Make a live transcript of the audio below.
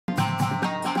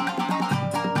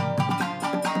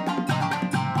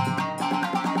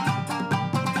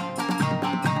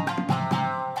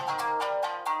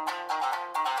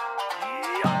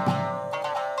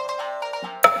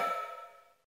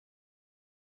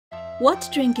What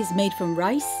drink is made from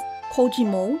rice, koji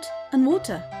mold, and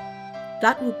water?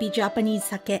 That would be Japanese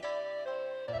sake.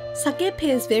 Sake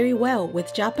pairs very well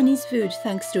with Japanese food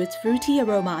thanks to its fruity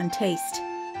aroma and taste.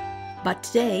 But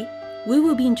today, we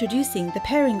will be introducing the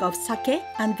pairing of sake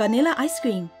and vanilla ice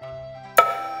cream.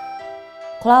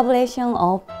 Collaboration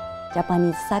of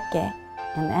Japanese sake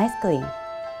and ice cream.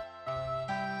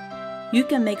 You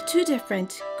can make two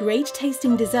different,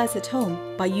 great-tasting desserts at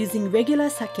home by using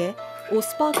regular sake or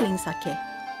sparkling sake.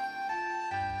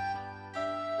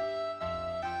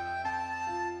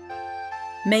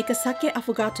 Make a sake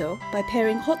affogato by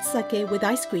pairing hot sake with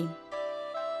ice cream.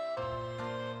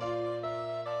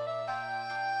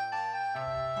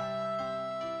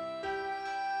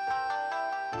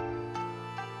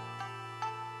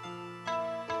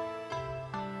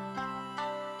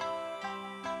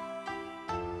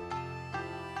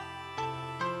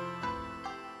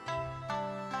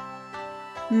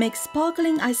 Make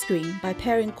sparkling ice cream by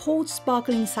pairing cold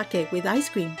sparkling sake with ice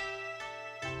cream.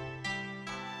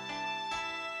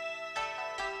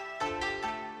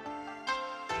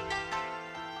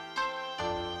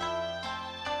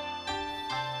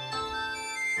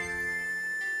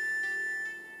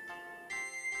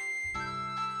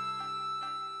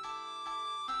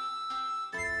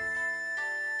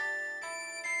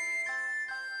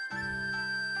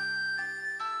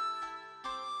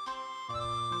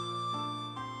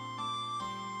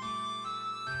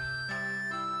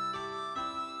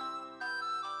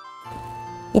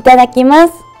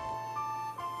 Itadakimasu.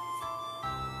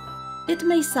 It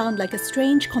may sound like a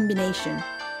strange combination,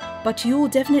 but you'll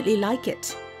definitely like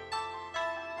it.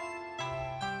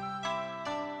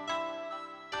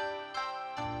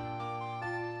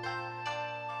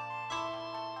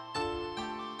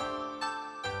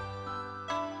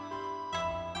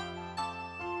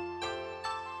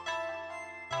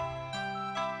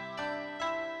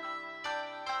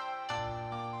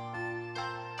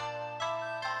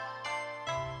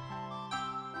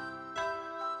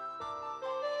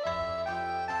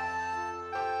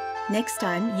 Next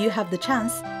time you have the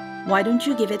chance, why don't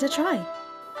you give it a try?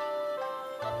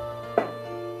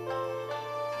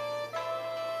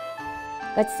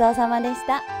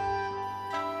 Gochisou-sama-deshita.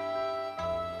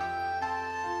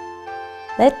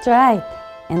 Let's try it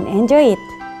and enjoy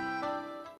it.